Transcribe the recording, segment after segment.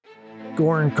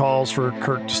Gorn calls for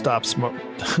Kirk to stop smoke.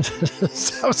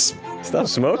 Stop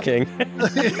smoking.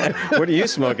 What are you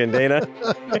smoking, Dana?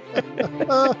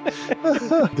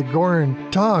 The Gorn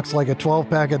talks like a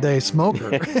 12-pack a day smoker.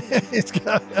 It's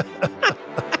got...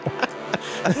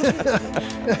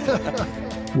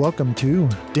 Welcome to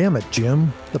Damn It,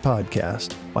 Jim, the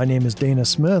podcast. My name is Dana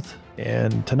Smith,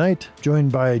 and tonight,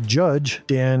 joined by Judge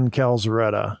Dan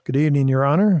Calzaretta. Good evening, Your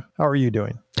Honor. How are you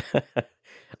doing?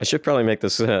 I should probably make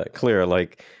this clear.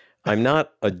 Like, I'm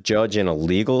not a judge in a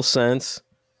legal sense,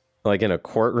 like in a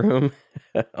courtroom.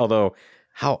 Although,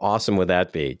 how awesome would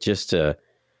that be? Just to,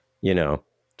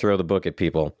 throw the book at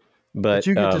people. But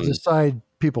you get to decide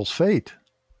people's fate.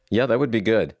 Yeah, that would be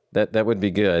good. That would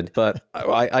be good. But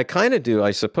I kind of do,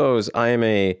 I suppose. I am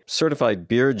a certified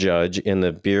beer judge in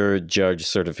the Beer Judge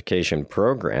Certification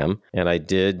Program. And I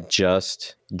did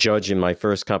just judge in my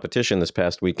first competition this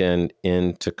past weekend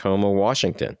in Tacoma,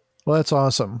 Washington. Well, that's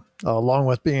awesome. Along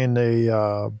with being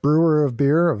a brewer of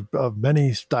beer, of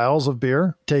many styles of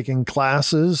beer, taking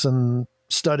classes and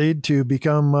studied to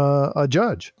become a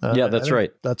judge. Yeah, that's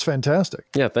right. That's fantastic.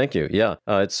 Yeah, thank you. Yeah,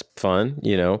 it's fun,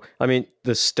 I mean,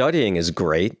 the studying is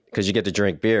great because you get to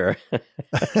drink beer.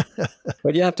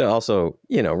 But you have to also,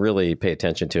 really pay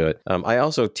attention to it. I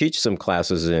also teach some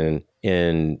classes in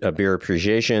beer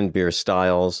appreciation, beer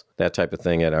styles, that type of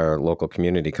thing at our local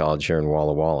community college here in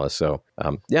Walla Walla. So,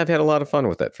 I've had a lot of fun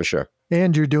with it for sure.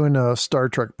 And you're doing a Star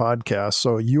Trek podcast,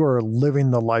 so you are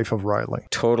living the life of Riley.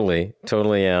 Totally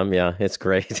am. Yeah, it's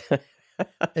great.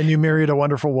 And you married a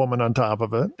wonderful woman on top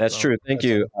of it. That's true. Thank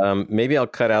you. Maybe I'll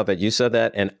cut out that you said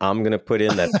that, and I'm going to put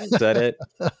in that you said it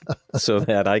so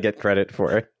that I get credit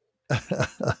for it.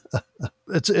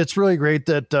 It's really great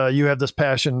that you have this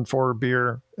passion for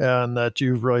beer and that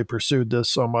you've really pursued this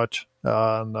so much.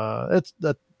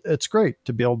 It's great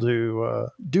to be able to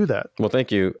do that. Well,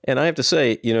 thank you. And I have to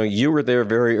say, you were there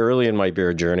very early in my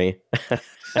beer journey.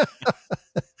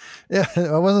 Yeah,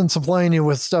 I wasn't supplying you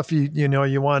with stuff you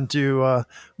want to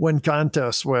win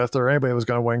contests with, or anybody was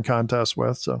going to win contests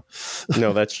with. So,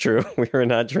 no, that's true. We were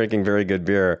not drinking very good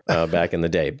beer back in the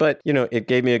day, but it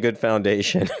gave me a good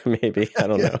foundation. Maybe, I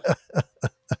don't know.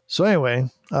 So anyway,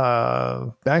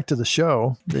 back to the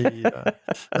show.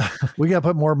 We got to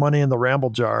put more money in the ramble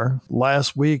jar.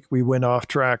 Last week, we went off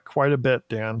track quite a bit,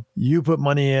 Dan. You put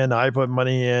money in, I put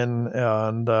money in,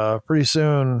 and pretty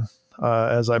soon,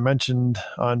 as I mentioned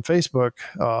on Facebook,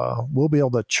 we'll be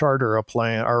able to charter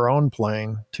our own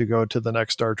plane to go to the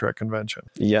next Star Trek convention.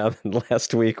 Yeah,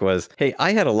 last week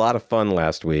I had a lot of fun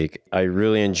last week. I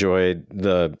really enjoyed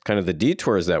the kind of the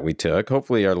detours that we took.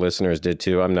 Hopefully our listeners did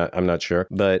too. I'm not sure,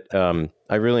 but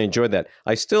I really enjoyed that.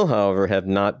 I still, however, have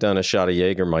not done a shot of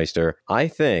Jägermeister. I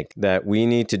think that we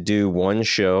need to do one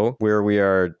show where we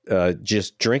are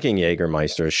just drinking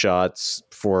Jägermeister shots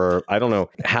for, I don't know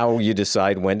how you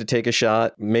decide when to take a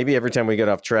shot. Maybe every time we get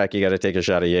off track, you got to take a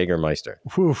shot of Jägermeister.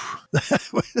 Whew.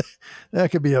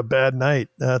 That could be a bad night.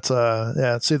 That's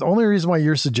See, the only reason why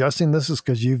you're suggesting this is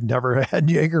because you've never had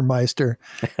Jägermeister,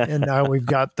 and now we've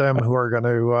got them who are going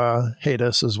to hate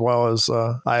us, as well as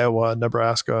Iowa,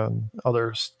 Nebraska, and other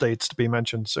states to be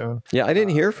mentioned soon. Yeah, I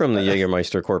didn't hear from the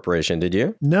Jägermeister Corporation. Did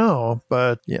you? No,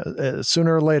 but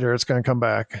sooner or later it's going to come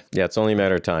back. Yeah, it's only a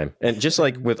matter of time. And just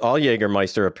like with all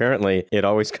Jägermeister, apparently it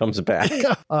always comes back.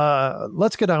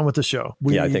 Let's get on with the show.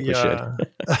 I think we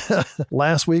should.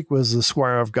 Last week was the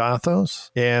Squire of Gothos,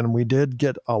 and we did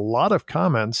get a lot of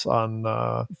comments on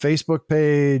Facebook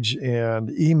page and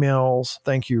emails.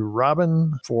 Thank you,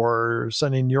 Robin, for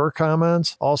sending your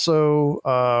comments. Also,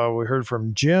 we heard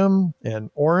from Jim and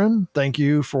Oren. Thank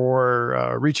you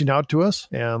for reaching out to us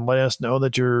and letting us know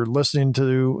that you're listening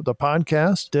to the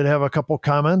podcast. Did have a couple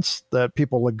comments that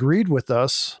people agreed with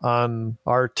us on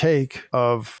our take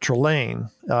of Trelane,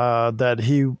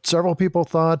 that several people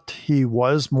thought he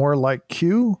was more like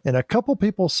Q, and a couple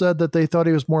people said that they thought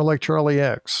he was more like Charlie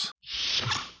X.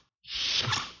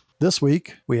 This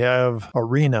week, we have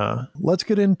Arena. Let's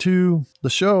get into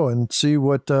the show and see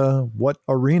what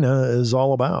Arena is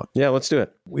all about. Yeah, let's do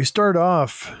it. We start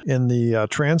off in the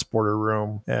transporter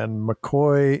room, and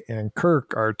McCoy and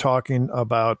Kirk are talking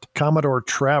about Commodore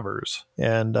Travers.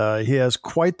 And he has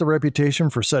quite the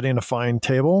reputation for setting a fine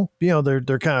table.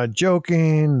 They're kind of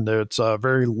joking. It's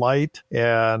very light.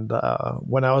 And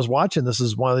when I was watching, this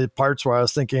is one of the parts where I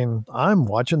was thinking, I'm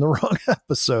watching the wrong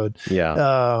episode.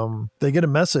 Yeah. They get a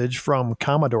message from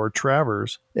Commodore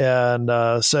Travers and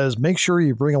says, make sure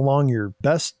you bring along your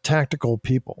best tactical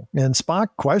people. And Spock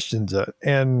questions it.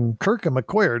 And And Kirk and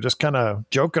McCoy are just kind of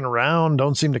joking around,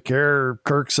 don't seem to care.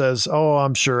 Kirk says, "Oh,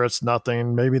 I'm sure it's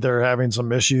nothing. Maybe they're having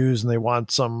some issues and they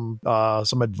want some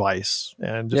advice."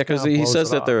 And just because he says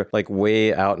that they're like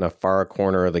way out in a far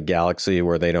corner of the galaxy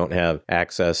where they don't have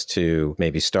access to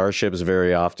maybe starships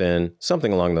very often,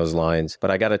 something along those lines.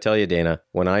 But I got to tell you, Dana,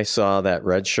 when I saw that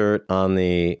red shirt on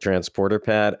the transporter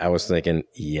pad, I was thinking,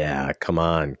 yeah, come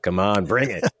on,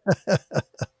 bring it.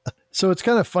 So it's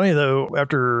kind of funny, though,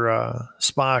 after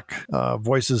Spock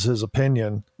voices his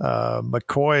opinion,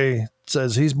 McCoy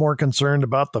says he's more concerned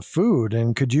about the food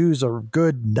and could use a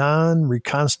good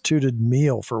non-reconstituted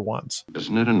meal for once.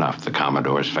 Isn't it enough the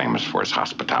Commodore is famous for his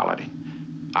hospitality?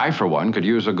 I, for one, could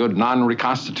use a good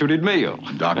non-reconstituted meal.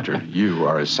 Doctor, you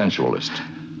are a sensualist.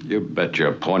 You bet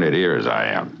your pointed ears I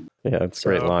am. Yeah, it's a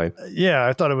great line. Yeah,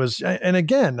 I thought it was, and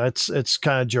again, it's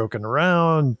kind of joking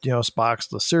around. Spock's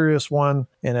the serious one,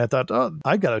 and I thought, oh,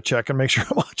 I got to check and make sure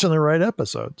I'm watching the right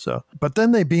episode. So, but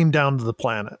then they beam down to the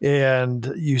planet,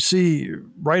 and you see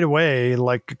right away,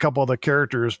 like a couple of the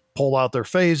characters pull out their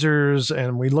phasers,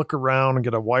 and we look around and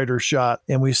get a wider shot,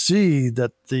 and we see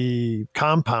that the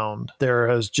compound there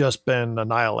has just been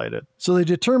annihilated. So they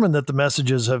determine that the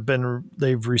messages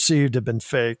they've received have been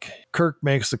fake. Kirk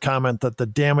makes the comment that the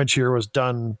damage here was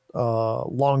done a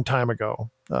long time ago.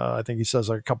 I think he says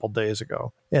like a couple days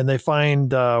ago. And they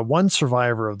find one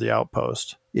survivor of the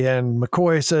outpost. And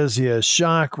McCoy says he has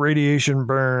shock, radiation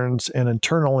burns, and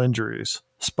internal injuries.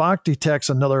 Spock detects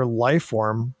another life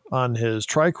form on his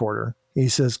tricorder. He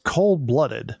says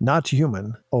cold-blooded, not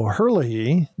human.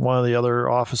 O'Hurley, one of the other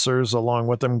officers along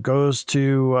with him, goes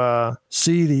to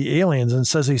see the aliens and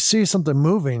says he sees something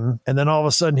moving, and then all of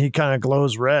a sudden he kind of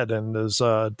glows red and is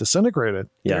disintegrated.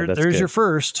 Yeah, there's good. Your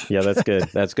first. Yeah, that's good.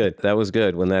 That's good. That was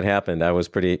good when that happened. I was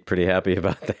pretty happy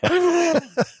about that.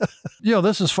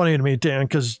 This is funny to me, Dan,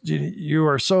 because you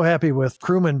are so happy with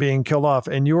crewmen being killed off,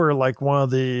 and you are like one of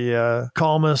the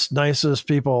calmest, nicest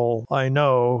people I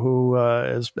know who,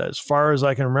 as far as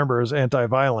I can remember, is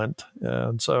anti-violent.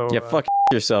 And so, yeah, fuck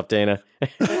yourself, Dana.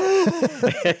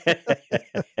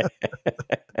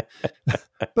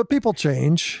 But people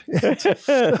change,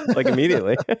 like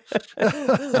immediately.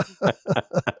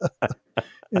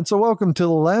 And so, welcome to the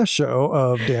last show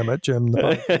of Damn It, Jim.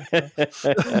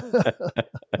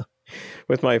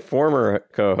 With my former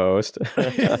co-host.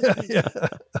 Yeah.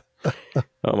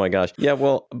 Oh my gosh. Yeah,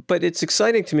 well, but it's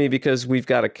exciting to me because we've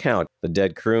got a count, the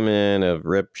dead crewmen, of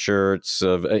ripped shirts,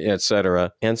 of et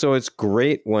cetera. And so it's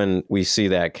great when we see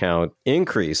that count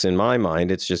increase. In my mind,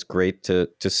 it's just great to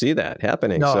see that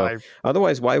happening.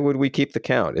 Otherwise, why would we keep the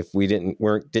count if we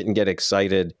didn't get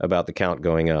excited about the count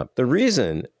going up? The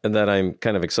reason that I'm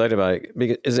kind of excited about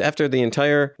it is after the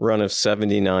entire run of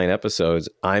 79 episodes,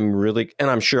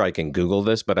 I'm sure I can Google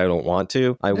this, but I don't want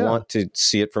to. I want to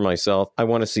see it for myself. I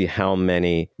want to see how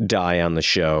many die on the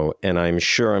show, and I'm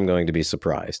sure I'm going to be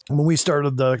surprised. When we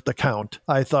started the count,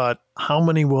 I thought, how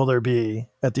many will there be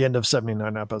at the end of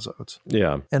 79 episodes?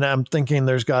 Yeah. And I'm thinking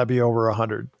there's got to be over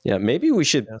 100. Yeah, maybe we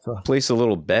should place a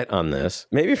little bet on this.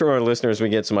 Maybe from our listeners, we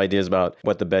get some ideas about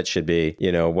what the bet should be,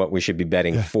 what we should be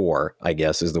betting for, I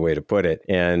guess is the way to put it.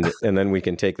 And then we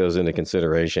can take those into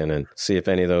consideration and see if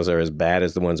any of those are as bad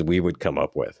as the ones we would come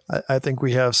up with. I think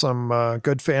we have some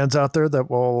good fans out there that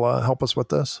will help us with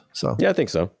this. So yeah, I think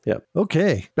so. Yeah.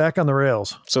 Okay, back on the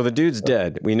rails. So the dude's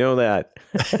dead. We know that.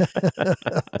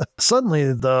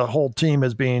 Suddenly, the whole team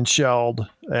is being shelled,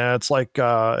 and it's like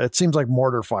it seems like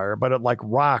mortar fire, but it like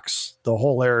rocks the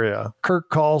whole area. Kirk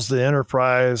calls the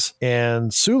Enterprise,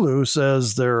 and Sulu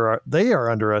says they are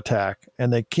under attack,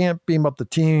 and they can't beam up the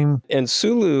team. And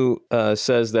Sulu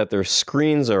says that their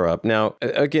screens are up. Now,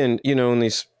 again, in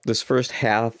this first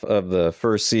half of the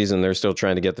first season, they're still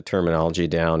trying to get the terminology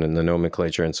down and the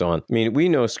nomenclature and so on. I mean, we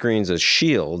know screens as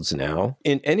shields now.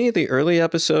 In any of the early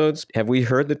episodes, have we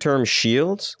heard the term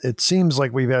shields? It seems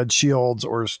like we've had shields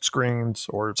or screens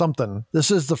or something.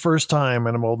 This is the first time,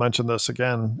 and we'll mention this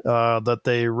again, that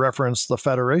they reference the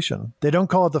Federation. They don't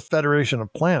call it the Federation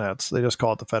of Planets. They just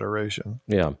call it the Federation.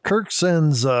 Yeah. Kirk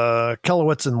sends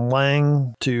Kelowitz and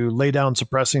Lang to lay down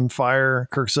suppressing fire.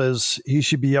 Kirk says he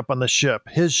should be up on the ship,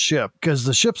 his ship, because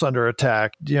the ship's under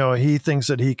attack. He thinks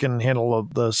that he can handle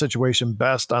the situation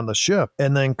best on the ship.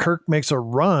 And then Kirk makes a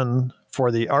run for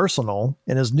the arsenal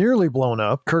and is nearly blown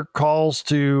up. Kirk calls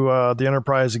to the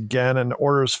Enterprise again and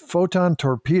orders photon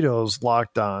torpedoes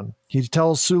locked on. He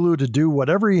tells Sulu to do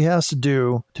whatever he has to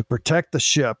do to protect the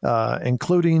ship,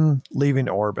 including leaving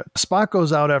orbit. Spock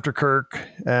goes out after Kirk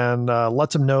and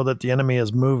lets him know that the enemy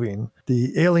is moving.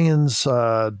 The aliens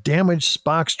damage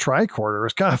Spock's tricorder.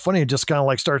 It's kind of funny. It just kind of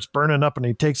like starts burning up, and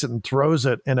he takes it and throws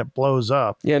it, and it blows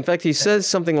up. Yeah, in fact, he says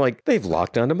something like, they've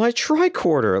locked onto my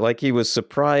tricorder. Like he was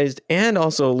surprised and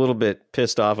also a little bit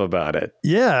pissed off about it.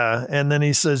 Yeah. And then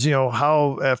he says,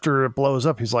 how after it blows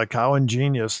up, he's like, how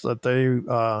ingenious that they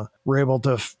were able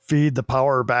to feed the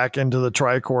power back into the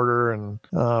tricorder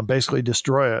and basically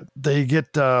destroy it. They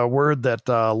get word that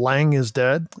Lang is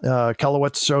dead.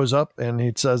 Kelowitz shows up and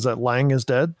he says that Lang is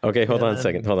dead. Okay, hold on a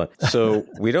second. Hold on. So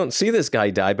we don't see this guy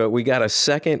die, but we got a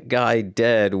second guy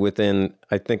dead within,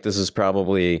 I think this is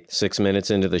probably 6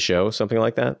 minutes into the show, something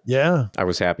like that. Yeah. I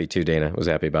was happy too, Dana. I was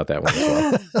happy about that one as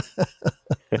well.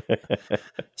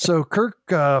 So Kirk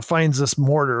finds this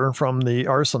mortar from the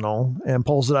arsenal and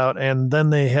pulls it out, and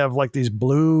then they have like these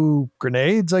blue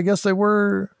grenades, I guess they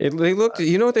were. They looked,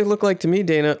 you know what they look like to me,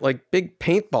 Dana? Like big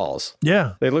paintballs.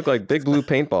 Yeah. They look like big blue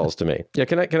paintballs to me. Yeah,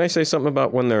 can I say something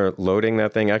about when they're loading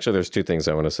that thing? Actually, there's two things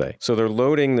I want to say. So they're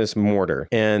loading this mortar,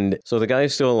 and so the guy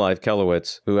is still alive,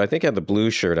 Kelowitz, who I think had the blue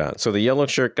shirt on. So the yellow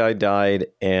shirt guy died,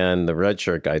 and the red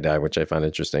shirt guy died, which I found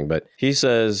interesting. But he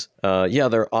says, yeah,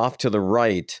 they're off to the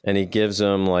right, and he gives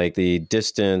them like the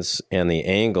distance and the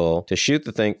angle to shoot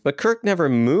the thing, but Kirk never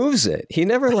moves it. He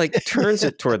never like turns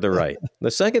it toward the right.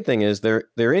 The second thing is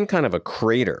they're in kind of a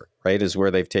crater, right, is where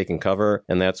they've taken cover,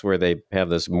 and that's where they have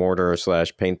this mortar /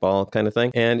 paintball kind of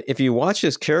thing. And if you watch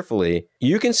this carefully,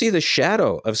 you can see the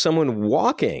shadow of someone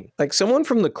walking, like someone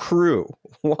from the crew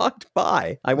walked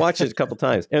by. I watched it a couple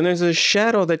times, and there's a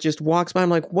shadow that just walks by. I'm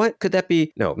like, what could that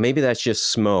be? No, maybe that's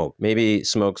just smoke. Maybe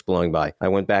smoke's blowing by. I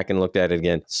went back and looked at it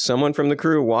again. Someone from the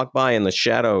crew walked by, and the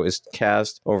shadow is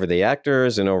cast over the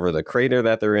actors and over the crater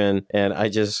that they're in. And I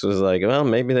just was like, well,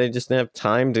 maybe they just didn't have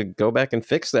time to go back and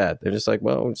fix that. They're just like,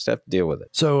 well, we'll just have to deal with it.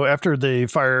 So after they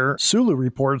fire, Sulu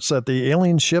reports that the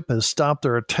alien ship has stopped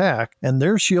their attack and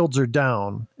their shields are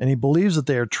down, and he believes that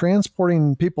they are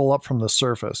transporting people up from the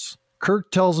surface.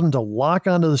 Kirk tells him to lock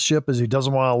onto the ship as he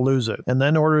doesn't want to lose it, and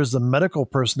then orders the medical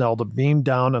personnel to beam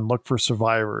down and look for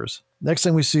survivors. Next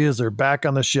thing we see is they're back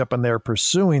on the ship and they're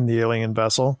pursuing the alien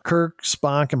vessel. Kirk,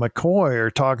 Spock, and McCoy are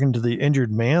talking to the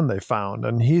injured man they found,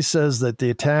 and he says that the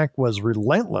attack was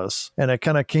relentless and it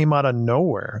kind of came out of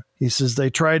nowhere. He says they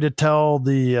tried to tell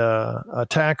the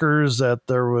attackers that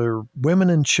there were women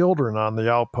and children on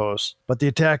the outpost, but the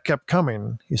attack kept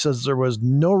coming. He says there was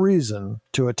no reason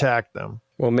to attack them.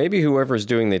 Well, maybe whoever's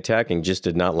doing the attacking just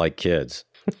did not like kids.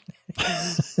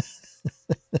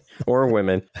 Or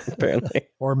women, apparently.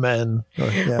 Or men.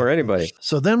 Or anybody.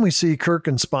 So then we see Kirk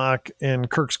and Spock in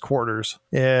Kirk's quarters,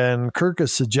 and Kirk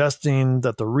is suggesting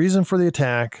that the reason for the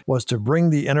attack was to bring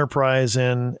the Enterprise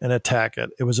in and attack it.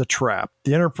 It was a trap.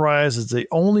 The Enterprise is the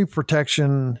only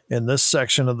protection in this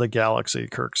section of the galaxy,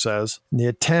 Kirk says. The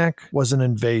attack was an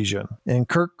invasion, and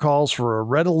Kirk calls for a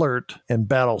red alert in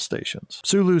battle stations.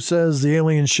 Sulu says the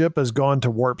alien ship has gone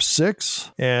to Warp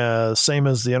 6, same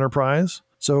as the Enterprise.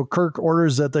 So Kirk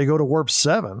orders that they go to Warp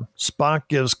 7. Spock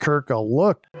gives Kirk a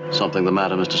look. Something the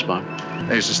matter, Mr.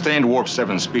 Spock? A sustained Warp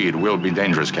 7 speed will be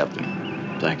dangerous,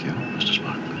 Captain. Thank you, Mr.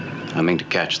 Spock. I mean to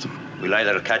catch them. We'll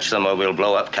either catch them or we'll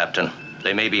blow up, Captain.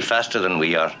 They may be faster than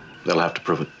we are. They'll have to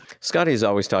prove it. Scotty's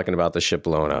always talking about the ship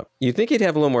blowing up. You'd think he'd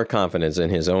have a little more confidence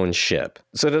in his own ship.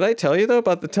 So did I tell you, though,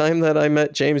 about the time that I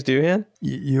met James Doohan?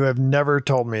 You have never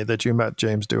told me that you met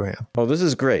James Doohan. Oh, this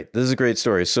is great. This is a great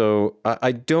story. So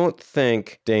I don't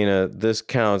think, Dana, this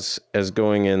counts as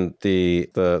going in the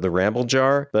ramble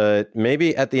jar, but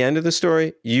maybe at the end of the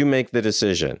story, you make the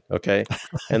decision, okay?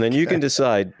 And then you can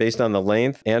decide, based on the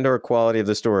length and or quality of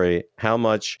the story, how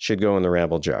much should go in the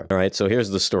ramble jar. All right, so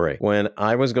here's the story. When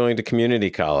I was going to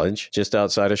community college, just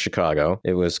outside of Chicago.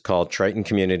 It was called Triton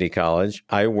Community College.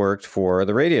 I worked for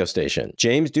the radio station.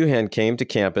 James Doohan came to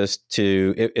campus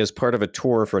as part of a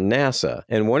tour for NASA.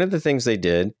 And one of the things they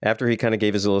did after he kind of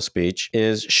gave his little speech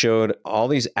is showed all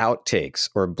these outtakes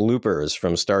or bloopers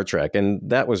from Star Trek. And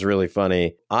that was really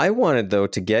funny. I wanted, though,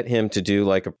 to get him to do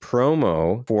like a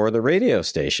promo for the radio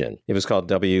station. It was called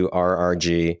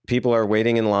WRRG. People are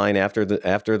waiting in line after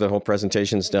the whole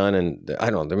presentation's done. And I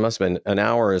don't know, there must have been an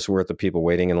hour's worth of people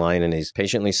waiting in line, and he's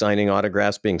patiently signing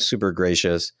autographs, being super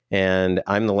gracious. And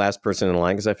I'm the last person in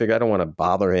line because I figure I don't want to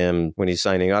bother him when he's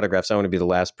signing autographs. I want to be the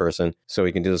last person so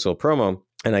he can do this little promo.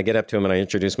 And I get up to him and I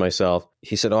introduce myself.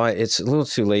 He said, it's a little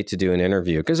too late to do an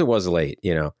interview, because it was late,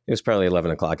 It was probably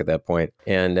 11 o'clock at that point.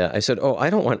 And I said,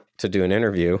 I don't want to do an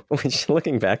interview, which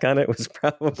looking back on it was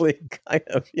probably kind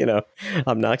of,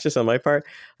 obnoxious on my part.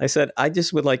 I said, I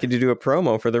just would like you to do a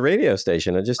promo for the radio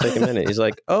station. It'll just take a minute. He's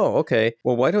like, oh, okay.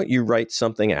 Well, why don't you write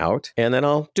something out and then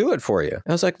I'll do it for you?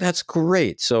 I was like, that's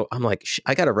great. So I'm like,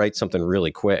 I got to write something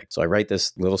really quick. So I write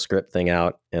this little script thing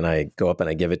out and I go up and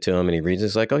I give it to him and he reads it.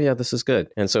 He's like, oh yeah, this is good.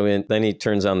 And so then he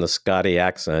turns on the Scotty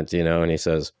accent, and he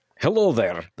says, hello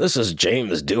there. This is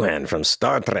James Doohan from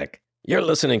Star Trek. You're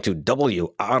listening to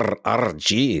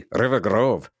WRRG, River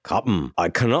Grove. Captain, I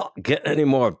cannot get any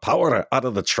more power out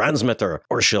of the transmitter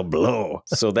or she'll blow.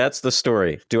 So that's the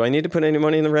story. Do I need to put any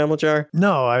money in the ramble jar?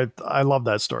 No, I love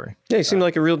that story. Yeah, he seemed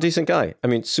like a real decent guy. I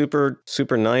mean, super,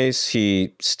 super nice.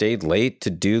 He stayed late to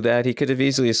do that. He could have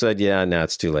easily said, yeah, no,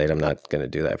 it's too late. I'm not going to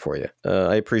do that for you.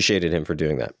 I appreciated him for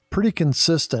doing that. Pretty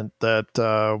consistent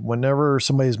that whenever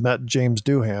somebody's met James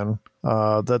Doohan,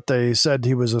 that they said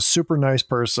he was a super nice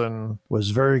person,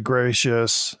 was very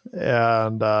gracious,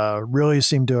 and really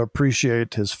seemed to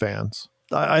appreciate his fans.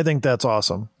 I think that's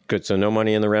awesome. Good. So no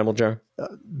money in the ramble jar?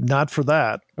 Not for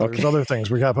that. Okay. There's other things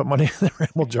we got to put money in the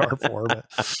ramble jar for.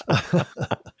 But.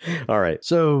 All right.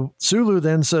 So Sulu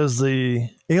then says the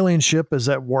alien ship is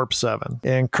at warp 7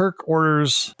 and Kirk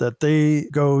orders that they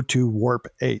go to warp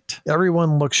 8.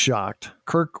 Everyone looks shocked.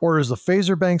 Kirk orders the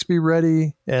phaser banks be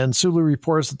ready and Sulu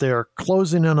reports that they are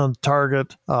closing in on the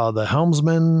target. The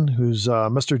helmsman, who's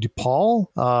Mr.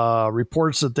 DePaul,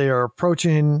 reports that they are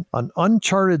approaching an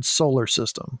uncharted solar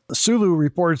system. Sulu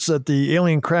reports that the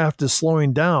alien craft is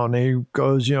slowing down. He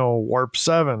goes, warp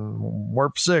 7,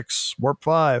 warp 6, warp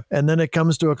 5, and then it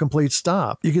comes to a complete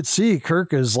stop. You could see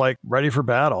Kirk is like ready for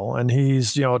battle and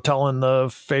he's, telling the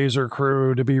phaser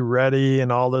crew to be ready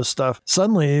and all this stuff.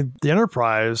 Suddenly the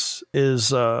Enterprise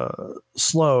is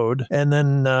slowed and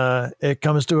then it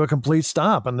comes to a complete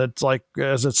stop, and it's like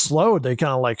as it's slowed they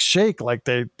kind of like shake like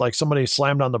somebody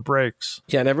slammed on the brakes.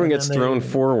 Yeah, and everyone gets thrown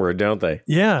forward, don't they?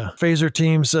 Yeah. Phaser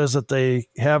team says that they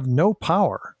have no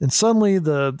power, and suddenly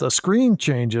the screen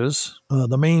changes,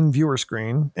 the main viewer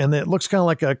screen, and it looks kind of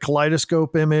like a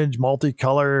kaleidoscope image,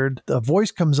 multicolored. The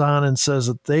voice comes on and says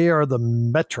that they are the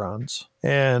Metrons.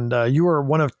 And you are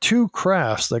one of 2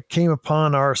 crafts that came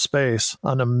upon our space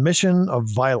on a mission of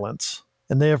violence.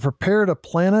 And they have prepared a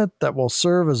planet that will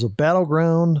serve as a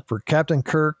battleground for Captain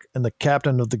Kirk and the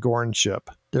captain of the Gorn ship.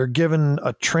 They're given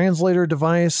a translator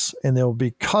device and they will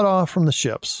be cut off from the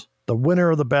ships. The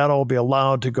winner of the battle will be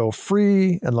allowed to go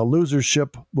free and the loser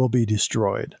ship will be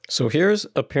destroyed. So here's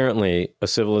apparently a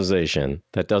civilization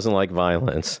that doesn't like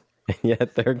violence. And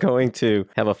yet they're going to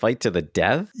have a fight to the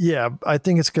death? Yeah, I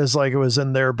think it's because it was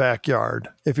in their backyard.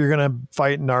 If you're going to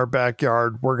fight in our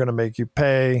backyard, we're going to make you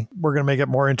pay. We're going to make it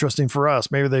more interesting for us.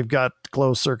 Maybe they've got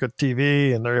closed circuit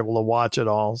TV and they're able to watch it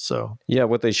all. So yeah,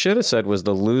 what they should have said was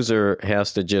the loser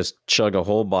has to just chug a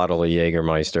whole bottle of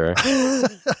Jägermeister.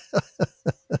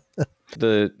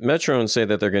 The Metrons say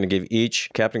that they're going to give each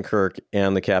Captain Kirk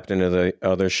and the captain of the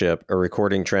other ship a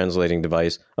recording translating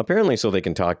device, apparently so they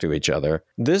can talk to each other.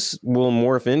 This will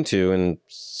morph into, in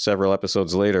several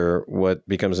episodes later, what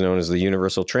becomes known as the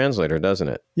Universal Translator, doesn't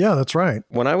it? Yeah, that's right.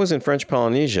 When I was in French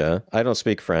Polynesia, I don't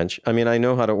speak French. I mean, I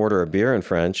know how to order a beer in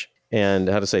French and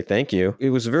how to say thank you.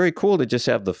 It was very cool to just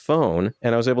have the phone,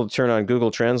 and I was able to turn on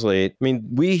Google Translate. I mean,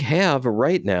 we have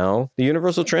right now the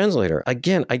Universal Translator.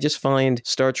 Again, I just find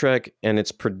Star Trek and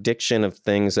its prediction of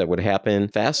things that would happen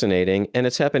fascinating, and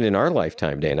it's happened in our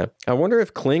lifetime, Dana. I wonder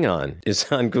if Klingon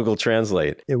is on Google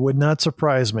Translate. It would not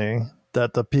surprise me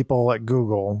that the people at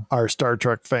Google are Star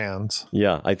Trek fans.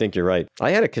 Yeah, I think you're right.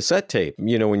 I had a cassette tape,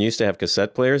 when you used to have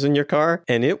cassette players in your car,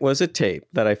 and it was a tape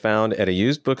that I found at a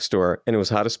used bookstore, and it was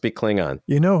How to Speak Klingon.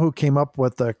 You know who came up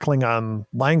with the Klingon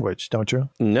language, don't you?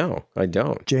 No, I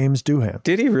don't. James Doohan.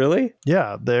 Did he really?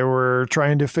 Yeah, they were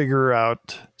trying to figure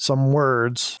out some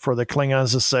words for the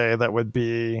Klingons to say that would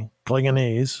be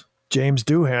Klingonese. James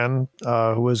Doohan,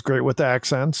 who was great with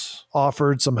accents,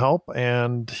 offered some help,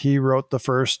 and he wrote the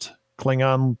first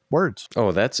Klingon words.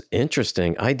 Oh, that's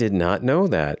interesting. I did not know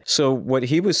that. So what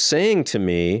he was saying to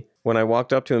me when I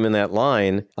walked up to him in that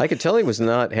line, I could tell he was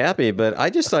not happy, but I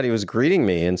just thought he was greeting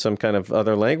me in some kind of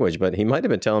other language, but he might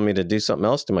have been telling me to do something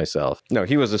else to myself. No,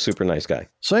 he was a super nice guy.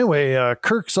 So anyway,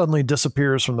 Kirk suddenly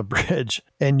disappears from the bridge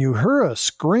and Uhura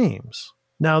screams.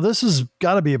 Now, this has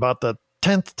got to be about the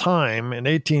 10th time in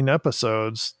 18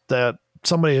 episodes that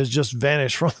somebody has just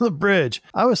vanished from the bridge.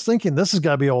 I was thinking this has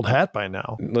got to be Old Hat by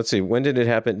now. Let's see. When did it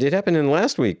happen? Did it happen in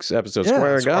last week's episode?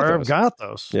 Yeah, Squire of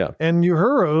Gothos. Yeah. And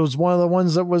Uhura was one of the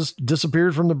ones that was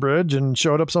disappeared from the bridge and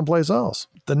showed up someplace else.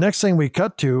 The next thing we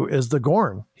cut to is the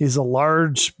Gorn. He's a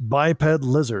large biped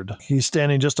lizard. He's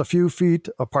standing just a few feet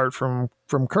apart from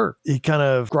Kirk. He kind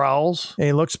of growls and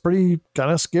he looks pretty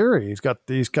kind of scary. He's got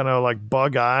these kind of like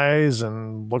bug eyes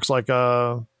and looks like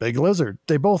a big lizard.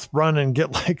 They both run and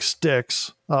get like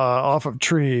sticks off of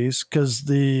trees because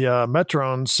the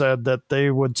Metrons said that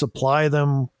they would supply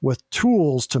them with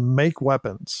tools to make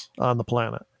weapons on the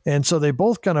planet. And so they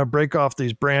both kind of break off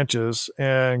these branches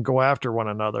and go after one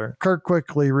another. Kirk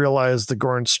quickly realized the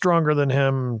Gorn's stronger than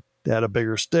him. They had a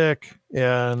bigger stick,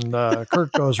 and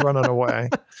Kirk goes running away.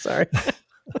 Sorry.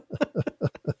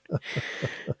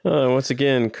 Once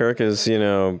again, Kirk is,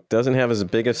 doesn't have as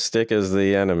big a stick as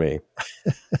the enemy.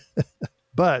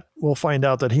 But we'll find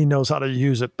out that he knows how to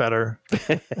use it better.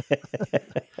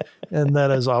 And that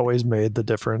has always made the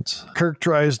difference. Kirk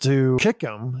tries to kick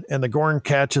him, and the Gorn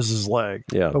catches his leg.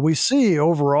 Yeah. But we see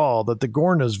overall that the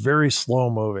Gorn is very slow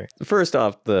moving. First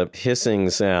off, the hissing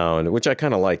sound, which I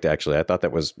kind of liked, actually. I thought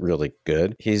that was really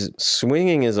good. He's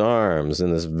swinging his arms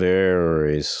in this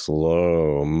very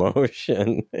slow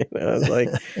motion. It's like,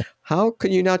 how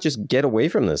could you not just get away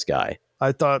from this guy?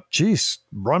 I thought, geez,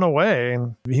 run away.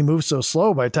 And he moves so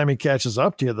slow. By the time he catches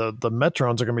up to you, the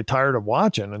Metrons are going to be tired of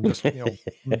watching and just,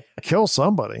 kill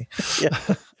somebody. Yeah.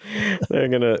 They're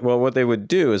going to, what they would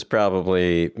do is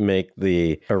probably make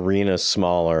the arena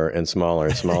smaller and smaller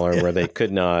and smaller where they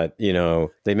could not,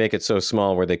 they make it so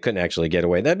small where they couldn't actually get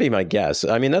away. That'd be my guess.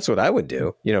 I mean, that's what I would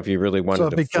do, if you really wanted to. So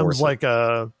it becomes like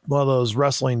one of those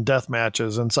wrestling death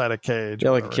matches inside a cage. Yeah,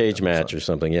 like a cage match or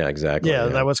something. Yeah, exactly. Yeah,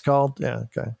 that was called? Yeah,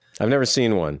 okay. I've never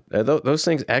seen one. Those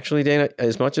things, actually, Dana,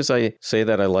 as much as I say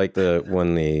that I like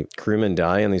when the crewmen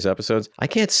die in these episodes, I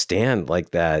can't stand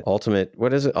like that ultimate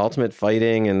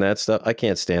fighting and that stuff. I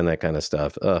can't stand that kind of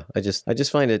stuff. I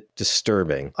just find it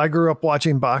disturbing. I grew up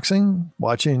watching boxing,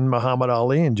 watching Muhammad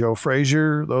Ali and Joe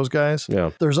Frazier, those guys.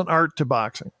 Yeah. There's an art to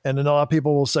boxing. And then a lot of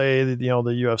people will say that, the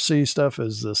UFC stuff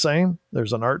is the same.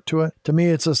 There's an art to it. To me,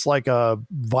 it's just like a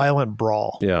violent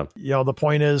brawl. Yeah. The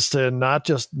point is to not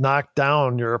just knock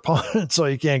down your opponent so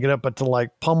you can't get up, but to like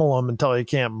pummel them until you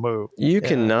can't move. You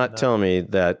cannot tell me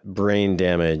that brain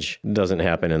damage doesn't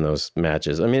happen in those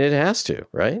matches. I mean, it has to,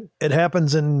 right? It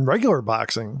happens in regular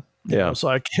boxing. So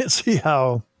I can't see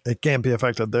how it can't be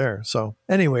affected there. So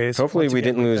anyways. Hopefully we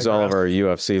didn't lose all of our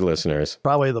UFC listeners.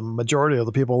 Probably the majority of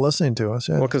the people listening to us.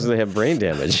 Yeah. Well, because they have brain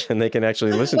damage and they can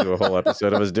actually listen to a whole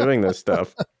episode of us doing this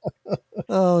stuff.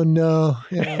 Oh, no.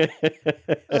 Yeah.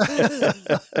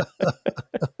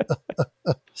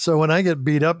 So when I get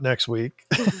beat up next week,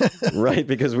 right?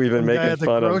 Because we've been making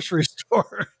fun of grocery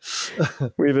store.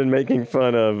 We've been making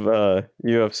fun of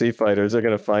UFC fighters.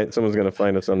 Someone's going to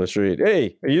find us on the street.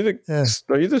 Hey, are you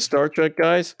the Star Trek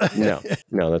guys?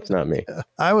 No, that's not me.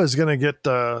 I was going to get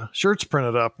shirts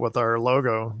printed up with our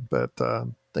logo, but I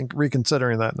think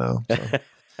reconsidering that now.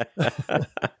 So.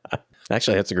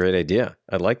 Actually, that's a great idea.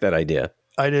 I like that idea.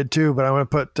 I did too, but I want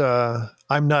to put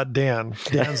I'm not Dan.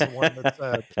 Dan's the one that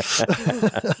said.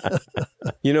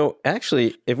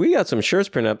 Actually, if we got some shirts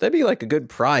printed up, that'd be like a good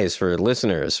prize for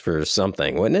listeners for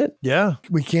something, wouldn't it? Yeah.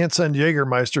 We can't send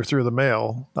Jägermeister through the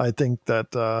mail. I think that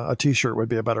a T-shirt would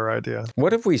be a better idea.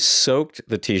 What if we soaked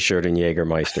the T-shirt in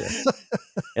Jägermeister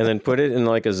and then put it in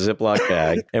like a Ziploc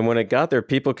bag? And when it got there,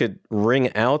 people could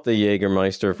wring out the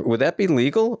Jägermeister. Would that be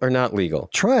legal or not legal?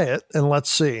 Try it and let's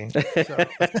see.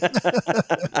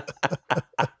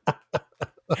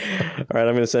 All right,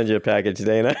 I'm going to send you a package,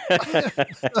 Dana.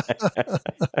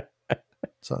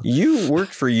 So. You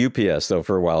worked for UPS, though,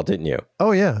 for a while, didn't you?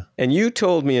 Oh, yeah. And you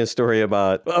told me a story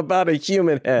about a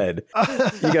human head.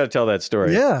 You got to tell that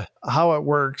story. Yeah. How it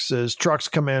works is trucks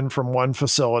come in from one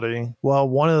facility. Well,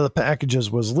 one of the packages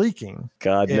was leaking.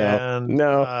 God,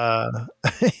 no.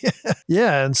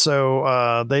 Yeah. And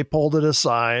so they pulled it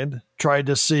aside, tried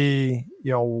to see,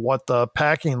 what the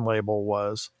packing label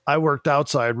was. I worked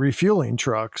outside refueling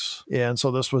trucks. And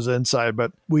so this was inside,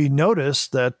 but we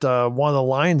noticed that one of the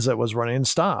lines that was running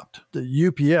stopped. The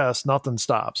UPS, nothing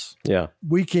stops. Yeah.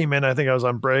 We came in, I think I was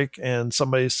on break, and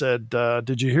somebody said,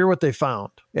 did you hear what they found?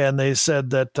 And they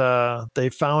said that they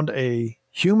found a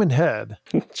human head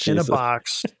in a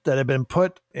box that had been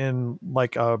put in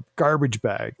like a garbage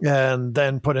bag and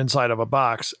then put inside of a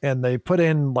box. And they put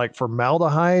in like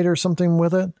formaldehyde or something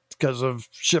with it. Because of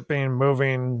shipping,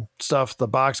 moving stuff, the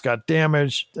box got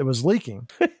damaged. It was leaking.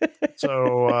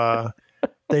 So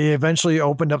They eventually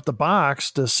opened up the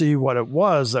box to see what it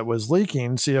was that was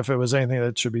leaking, see if it was anything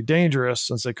that should be dangerous,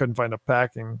 since they couldn't find a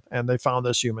packing, and they found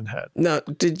this human head. Now,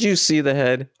 did you see the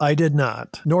head? I did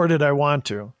not, nor did I want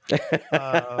to.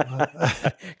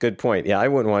 Good point. Yeah, I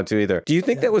wouldn't want to either. Do you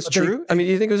think that was true? Do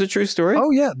you think it was a true story?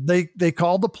 Oh, yeah. They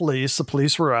called the police. The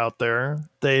police were out there.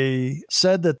 They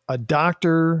said that a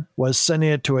doctor was sending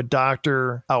it to a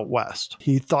doctor out west.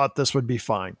 He thought this would be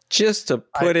fine. Just to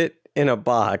put it in a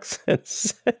box.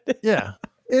 Yeah.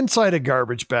 Inside a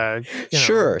garbage bag.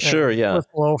 Sure, yeah. With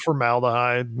low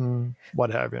formaldehyde and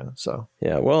what have you. So,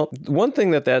 yeah, well, one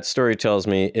thing that story tells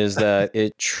me is that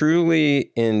it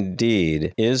truly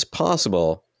indeed is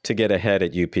possible to get ahead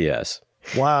at UPS.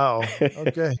 Wow.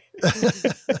 Okay.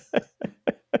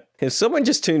 If someone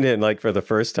just tuned in like for the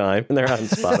first time and they're on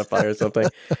Spotify or something,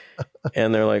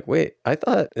 and they're like, wait, I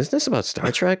thought, isn't this about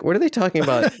Star Trek? What are they talking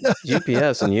about?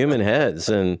 UPS and human heads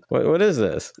and what is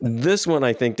this? This one,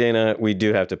 I think, Dana, we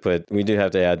do have to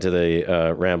add to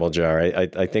the ramble jar.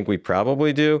 I think we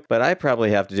probably do, but I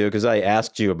probably have to do it because I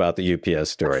asked you about the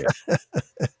UPS story.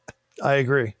 I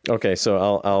agree. Okay,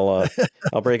 so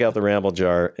I'll break out the ramble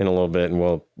jar in a little bit, and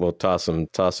we'll toss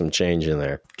some change in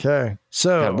there. Okay,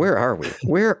 so God, where are we?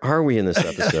 Where are we in this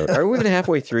episode? Are we even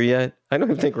halfway through yet? I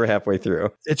don't think we're halfway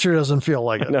through. It sure doesn't feel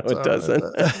like it. No, it doesn't.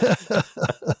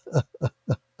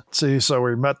 See, so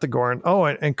we met the Gorn. Oh,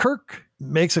 and Kirk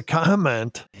makes a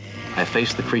comment. I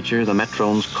faced the creature the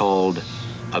Metrones called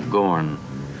a Gorn.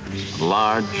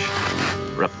 Large,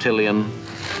 reptilian,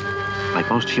 like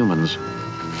most humans.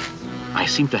 I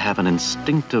seem to have an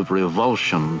instinctive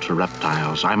revulsion to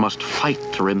reptiles. I must fight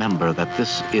to remember that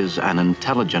this is an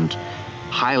intelligent,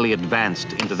 highly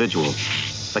advanced individual,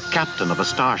 the captain of a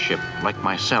starship like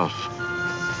myself.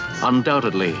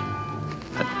 Undoubtedly,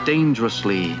 a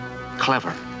dangerously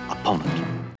clever opponent.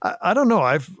 I don't know.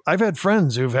 I've had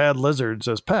friends who've had lizards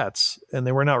as pets and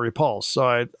they were not repulsed.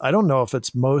 So I don't know if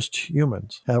it's most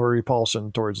humans have a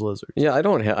repulsion towards lizards. Yeah, I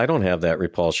don't have that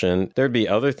repulsion. There'd be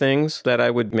other things that I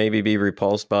would maybe be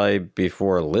repulsed by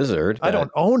before a lizard. I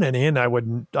don't own any, and I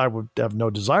would have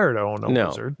no desire to own a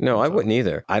lizard. No, I wouldn't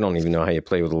either. I don't even know how you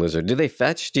play with a lizard. Do they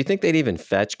fetch? Do you think they'd even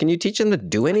fetch? Can you teach them to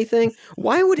do anything?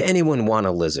 Why would anyone want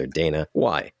a lizard, Dana?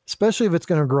 Why? Especially if it's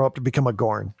going to grow up to become a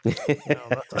Gorn.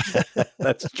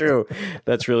 That's true.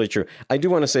 That's really true. I do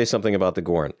want to say something about the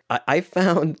Gorn. I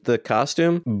found the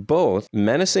costume both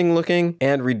menacing looking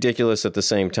and ridiculous at the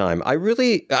same time. I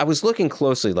was looking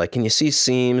closely, like, can you see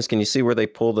seams? Can you see where they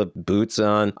pull the boots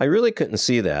on? I really couldn't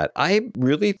see that. I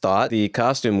really thought the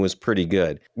costume was pretty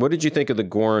good. What did you think of the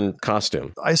Gorn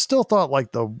costume? I still thought,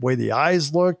 like, the way the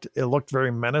eyes looked, it looked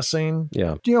very menacing.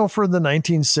 Yeah. For the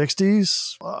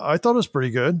 1960s, I thought it was pretty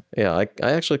good. Yeah, I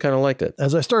actually kind of liked it.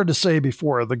 As I started to say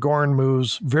before, the Gorn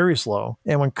moves very slow.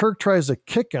 And when Kirk tries to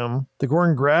kick him, the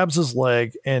Gorn grabs his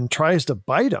leg and tries to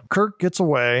bite him. Kirk gets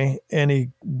away and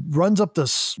he runs up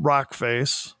this rock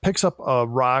face, picks up a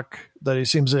rock that he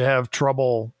seems to have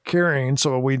trouble carrying.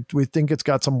 So we think it's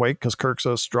got some weight because Kirk's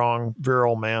a strong,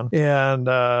 virile man. And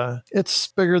it's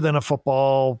bigger than a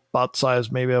football, about the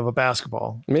size maybe of a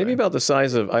basketball. Maybe about the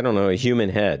size of, I don't know, a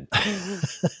human head.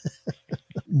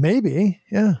 Maybe,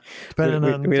 yeah.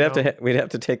 We'd have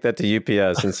to take that to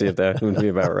UPS and see if that would be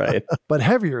about right. But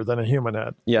heavier than a human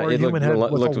head. Yeah, or a human head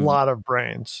with a lot of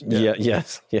brains. Yeah.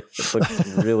 Yes. It looked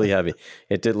really heavy.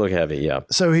 It did look heavy. Yeah.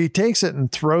 So he takes it and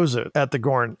throws it at the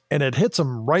Gorn, and it hits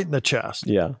him right in the chest.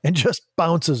 Yeah. And just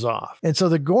bounces off. And so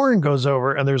the Gorn goes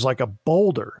over, and there's like a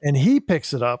boulder, and he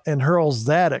picks it up and hurls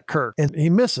that at Kirk, and he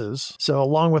misses. So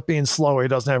along with being slow, he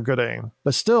doesn't have good aim.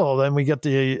 But still, then we get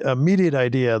the immediate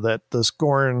idea that this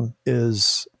Gorn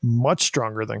is much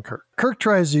stronger than Kirk. Kirk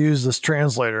tries to use this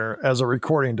translator as a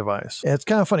recording device. And it's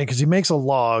kind of funny because he makes a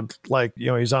log, like,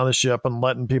 he's on the ship and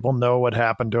letting people know what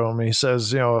happened to him. He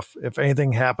says, if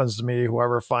anything happens to me,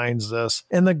 whoever finds this.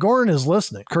 And the Gorn is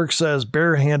listening. Kirk says,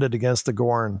 barehanded against the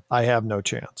Gorn, I have no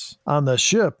chance. On the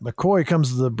ship, McCoy comes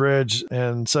to the bridge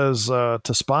and says to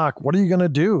Spock, what are you going to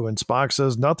do? And Spock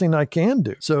says, nothing I can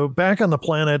do. So back on the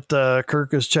planet,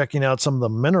 Kirk is checking out some of the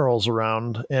minerals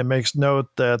around and makes note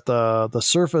that the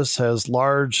surface has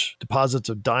large deposits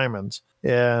of diamonds.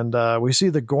 And we see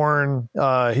the Gorn,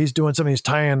 he's doing something, he's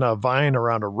tying a vine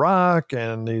around a rock,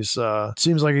 and he's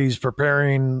seems like he's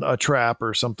preparing a trap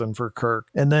or something for Kirk.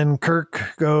 And then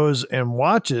Kirk goes and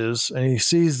watches, and he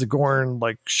sees the Gorn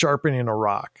like sharpening a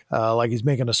rock, like he's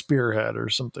making a spearhead or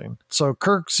something. So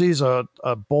Kirk sees a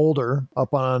boulder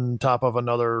up on top of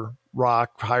another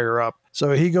rock higher up.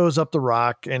 So he goes up the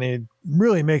rock and he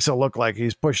really makes it look like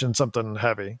he's pushing something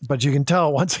heavy. But you can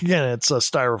tell, once again, it's a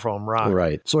styrofoam rock.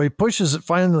 Right. So he pushes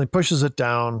finally pushes it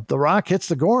down. The rock hits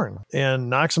the Gorn and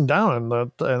knocks him down,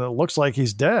 and it looks like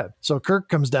he's dead. So Kirk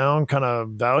comes down kind of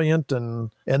valiant,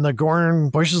 and the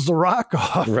Gorn pushes the rock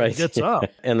off and gets up.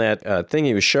 And that thing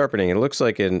he was sharpening, it looks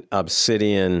like an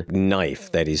obsidian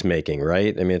knife that he's making,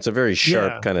 right? I mean, it's a very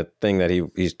sharp kind of thing that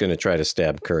he's going to try to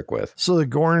stab Kirk with. So the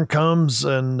Gorn comes,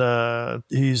 and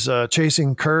he's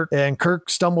chasing Kirk, and Kirk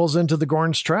stumbles into the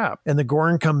Gorn's trap. And the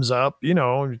Gorn comes up,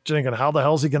 thinking, how the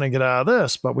hell is he going to get out of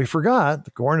this? But we forgot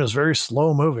the Gorn is very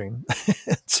slow moving.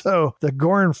 So the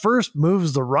Gorn first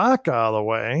moves the rock out of the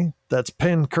way that's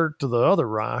pinned Kirk to the other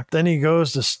rock. Then he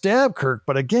goes to stab Kirk,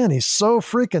 but again, he's so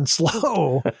freaking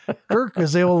slow. Kirk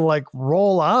is able to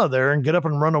roll out of there and get up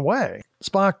and run away.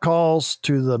 Spock calls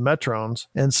to the Metrons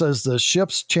and says the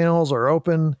ship's channels are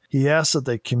open. He asks that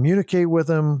they communicate with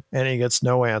him, and he gets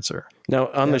no answer. Now,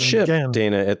 on the ship,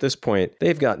 Dana, at this point,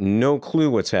 they've got no clue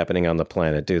what's happening on the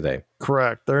planet, do they?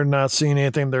 Correct. They're not seeing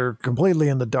anything. They're completely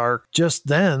in the dark. Just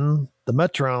then, the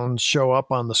Metrons show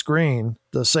up on the screen,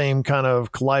 the same kind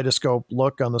of kaleidoscope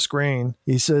look on the screen.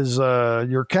 He says,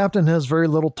 your captain has very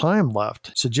little time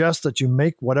left. Suggests that you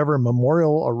make whatever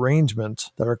memorial arrangements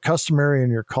that are customary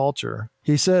in your culture.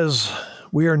 He says,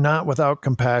 we are not without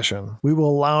compassion. We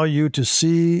will allow you to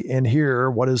see and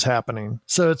hear what is happening.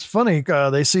 So it's funny.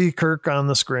 They see Kirk on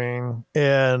the screen,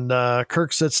 and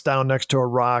Kirk sits down next to a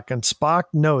rock, and Spock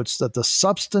notes that the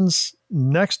substance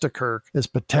next to Kirk is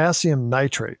potassium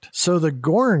nitrate. So the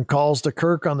Gorn calls to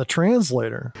Kirk on the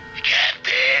translator.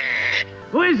 Captain!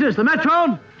 Who is this, the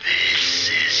Metron?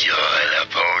 This is your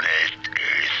opponent,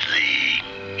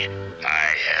 Earthling.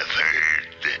 I have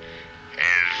heard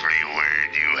every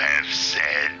word you have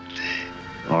said.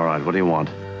 All right, what do you want?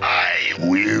 I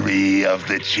weary of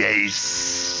the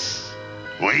chase.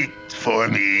 Wait for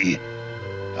me.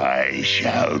 I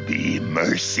shall be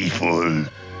merciful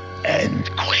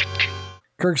and quick.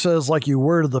 Kirk says, like you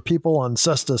were to the people on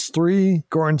Cestus 3.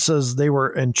 Gorn says they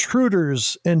were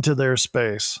intruders into their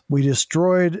space. We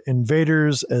destroyed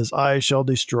invaders as I shall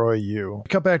destroy you.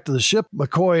 Cut back to the ship.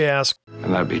 McCoy asks,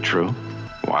 Can that be true?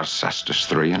 Was Cestus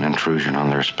 3 an intrusion on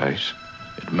their space?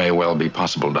 It may well be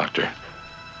possible, Doctor.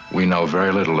 We know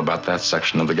very little about that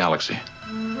section of the galaxy.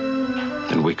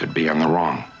 Then we could be on the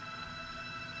wrong.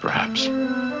 Perhaps.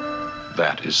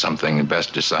 That is something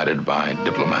best decided by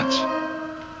diplomats.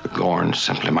 The Gorn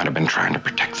simply might have been trying to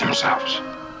protect themselves.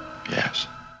 Yes.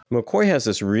 McCoy has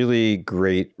this really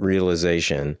great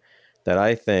realization that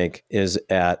I think is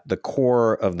at the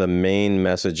core of the main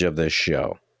message of this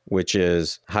show, which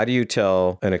is, how do you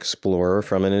tell an explorer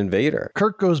from an invader?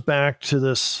 Kirk goes back to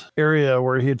this area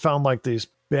where he had found these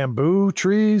bamboo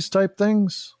trees type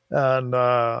things. And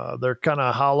they're kind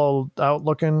of hollowed out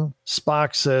looking.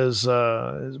 Spock says,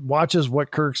 watches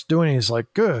what Kirk's doing. He's like,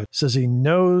 good. Says he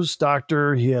knows,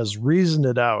 Doctor. He has reasoned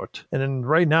it out. And then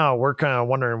right now, we're kind of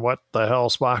wondering what the hell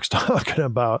Spock's talking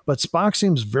about. But Spock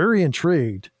seems very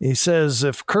intrigued. He says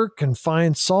if Kirk can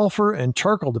find sulfur and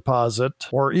charcoal deposit,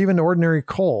 or even ordinary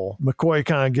coal, McCoy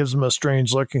kind of gives him a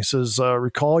strange look. He says,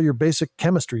 recall your basic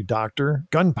chemistry, Doctor.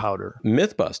 Gunpowder.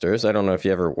 Mythbusters. I don't know if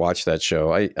you ever watched that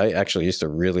show. I actually used to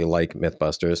really like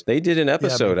Mythbusters. They did an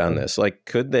episode on this.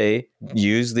 Could they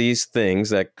use these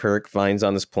things that Kirk finds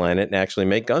on this planet and actually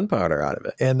make gunpowder out of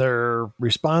it? And their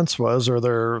response was, or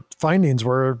their findings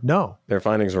were, no. Their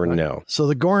findings were no. So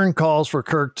the Gorn calls for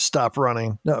Kirk to stop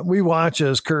running. Now, we watch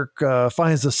as Kirk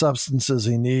finds the substances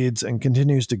he needs and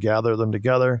continues to gather them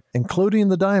together, including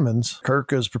the diamonds.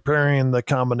 Kirk is preparing the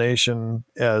combination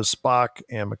as Spock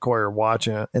and McCoy are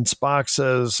watching it. And Spock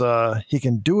says he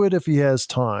can do it if he has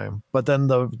time. But then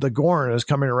the Gorn is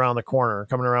coming around the corner,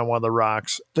 coming around one of the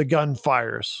rocks. The gun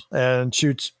fires and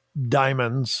shoots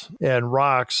diamonds and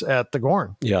rocks at the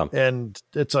Gorn. Yeah. And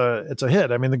it's a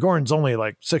hit. I mean, the Gorn's only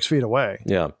 6 feet away.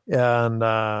 Yeah.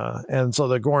 And so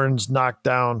the Gorn's knocked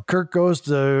down. Kirk goes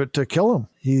to kill him.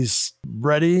 He's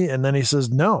ready. And then he says,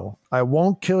 no, I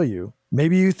won't kill you.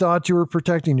 Maybe you thought you were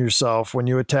protecting yourself when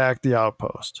you attacked the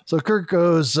outpost. So Kirk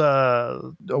goes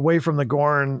away from the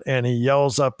Gorn and he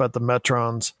yells up at the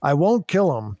Metrons, I won't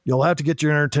kill him. You'll have to get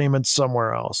your entertainment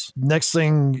somewhere else. Next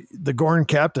thing, the Gorn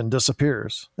captain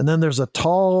disappears. And then there's a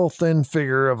tall, thin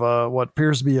figure of what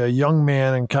appears to be a young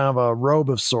man in kind of a robe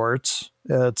of sorts.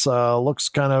 It looks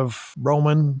kind of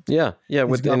Roman. Yeah.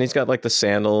 And he's got the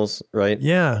sandals, right?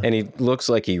 Yeah. And he looks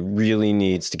like he really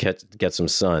needs to get some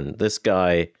sun. This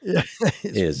guy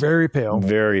is very pale.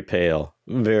 Very pale.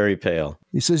 Very pale.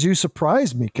 He says, you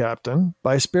surprised me, Captain.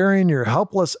 By sparing your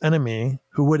helpless enemy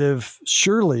who would have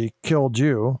surely killed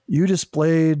you, you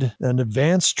displayed an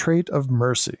advanced trait of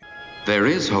mercy. There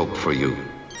is hope for you.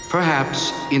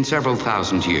 Perhaps in several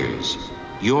thousand years,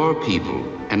 your people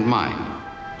and mine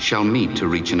shall meet to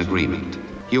reach an agreement.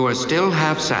 You are still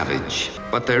half savage,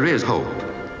 but there is hope.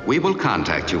 We will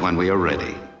contact you when we are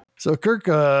ready. So Kirk,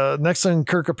 next thing,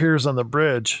 Kirk appears on the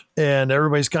bridge, and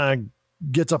everybody's kind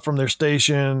of gets up from their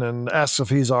station and asks if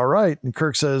he's all right. And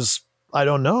Kirk says, I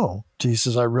don't know. He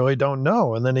says, I really don't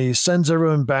know. And then he sends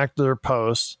everyone back to their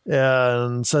posts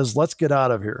and says, let's get out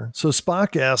of here. So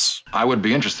Spock asks, I would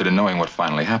be interested in knowing what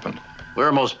finally happened. We're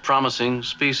a most promising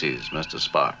species, Mr.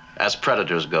 Spock. As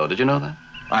predators go, did you know that?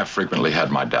 I've frequently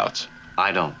had my doubts.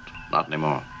 I don't. Not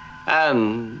anymore.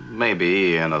 And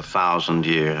maybe in 1,000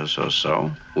 years or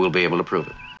so, we'll be able to prove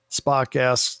it. Spock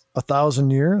asks,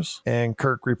 1,000 years? And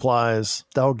Kirk replies,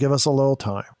 that'll give us a little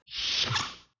time.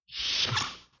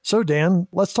 So, Dan,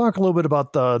 let's talk a little bit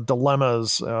about the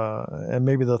dilemmas and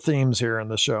maybe the themes here in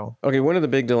the show. Okay, one of the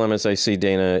big dilemmas I see,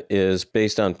 Dana, is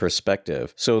based on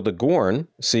perspective. So the Gorn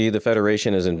see the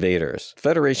Federation as invaders.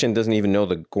 Federation doesn't even know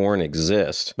the Gorn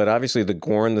exist, but obviously the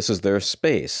Gorn, this is their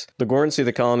space. The Gorn see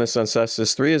the colonists on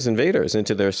Cestus 3 as invaders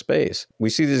into their space. We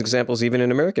see these examples even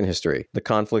in American history, the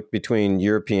conflict between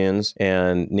Europeans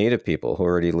and Native people who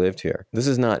already lived here. This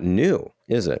is not new,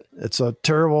 is it? It's a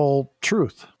terrible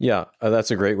truth. Yeah,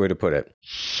 that's a great way to put it.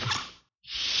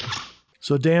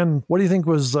 So, Dan, what do you think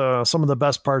was some of the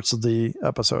best parts of the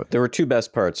episode? There were two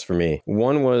best parts for me.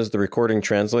 One was the recording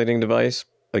translating device,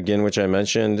 again, which I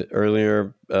mentioned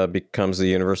earlier, becomes the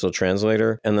universal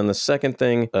translator. And then the second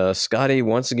thing, Scotty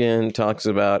once again talks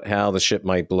about how the ship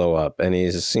might blow up. And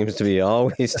he seems to be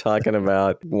always talking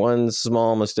about one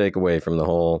small mistake away from the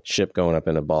whole ship going up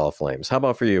in a ball of flames. How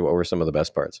about for you? What were some of the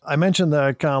best parts? I mentioned that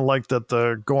I kind of liked that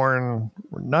the Gorn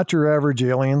were not your average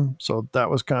alien. So that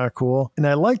was kind of cool. And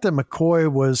I liked that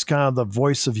McCoy was kind of the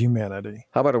voice of humanity.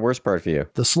 How about a worst part for you?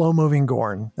 The slow moving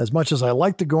Gorn. As much as I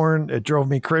liked the Gorn, it drove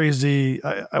me crazy.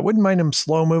 I wouldn't mind him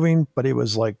slow moving, but he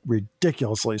was like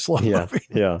ridiculously slow moving.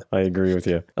 Yeah, I agree with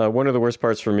you. One of the worst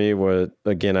parts for me was,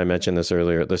 again, I mentioned this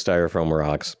earlier, the styrofoam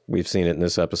rocks. We've seen it in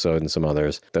this episode and some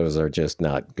others. Those are just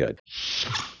not good.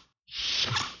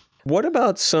 What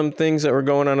about some things that were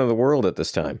going on in the world at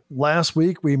this time? Last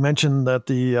week, we mentioned that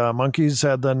the Monkees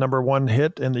had the number 1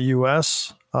 hit in the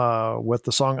U.S., with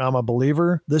the song I'm a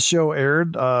Believer. This show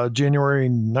aired January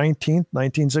 19th,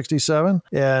 1967.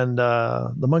 And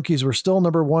the Monkees were still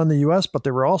number 1 in the US, but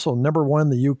they were also number 1 in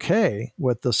the UK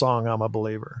with the song I'm a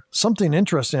Believer. Something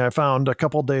interesting I found a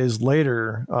couple days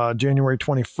later, January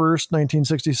 21st,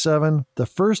 1967, the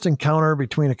first encounter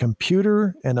between a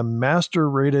computer and a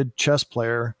master-rated chess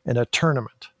player in a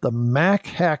tournament. The Mac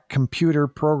Hack computer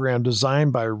program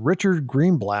designed by Richard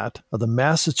Greenblatt of the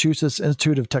Massachusetts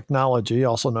Institute of Technology,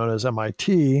 also known as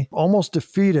MIT, almost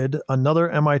defeated another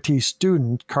MIT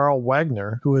student, Carl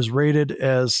Wagner, who was rated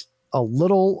as a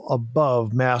little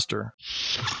above master.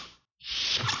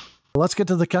 Let's get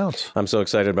to the counts. I'm so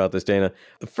excited about this, Dana.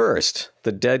 First,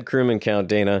 the dead crewman count,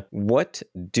 Dana. What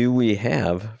do we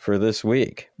have for this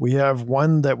week? We have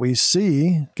one that we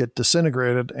see get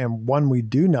disintegrated and one we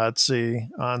do not see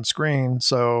on screen.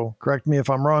 So correct me if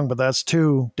I'm wrong, but that's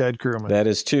 2 dead crewmen. That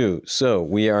is 2. So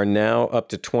we are now up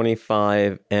to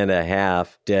 25 and a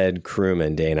half dead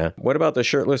crewmen, Dana. What about the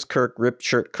shirtless Kirk, ripped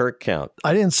shirt Kirk count?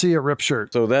 I didn't see a ripped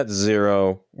shirt. So that's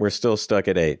 0. We're still stuck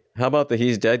at 8. How about the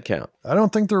he's dead count? I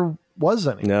don't think there was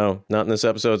any. No, not in this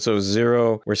episode. So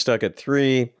 0. We're stuck at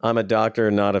 3. I'm a doctor,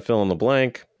 not a fill in the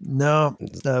blank. No,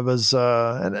 that was,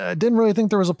 and I didn't really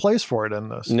think there was a place for it in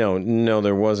this. No,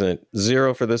 there wasn't.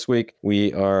 0 for this week.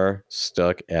 We are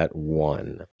stuck at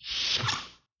 1.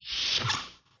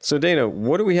 So, Dana,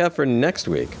 what do we have for next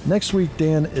week? Next week,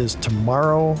 Dan, is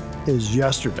Tomorrow is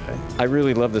Yesterday. I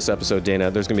really love this episode,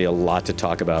 Dana. There's going to be a lot to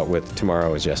talk about with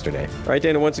Tomorrow is Yesterday. All right,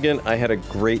 Dana, once again, I had a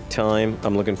great time.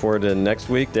 I'm looking forward to next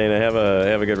week. Dana, have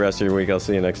a good rest of your week. I'll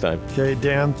see you next time. Okay,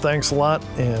 Dan, thanks a lot,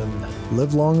 and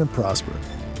live long and prosper.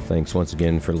 Thanks once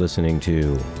again for listening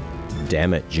to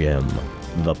Damn It, Jim,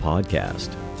 the podcast.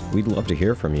 We'd love to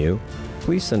hear from you.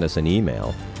 Please send us an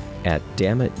email at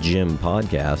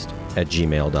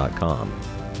dammitjimpodcast@gmail.com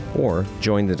or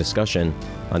join the discussion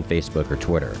on Facebook or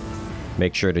Twitter.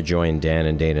 Make sure to join Dan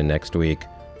and Dana next week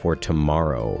for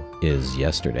Tomorrow is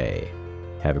Yesterday.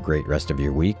 Have a great rest of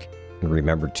your week, and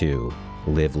remember to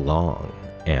live long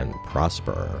and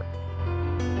prosper.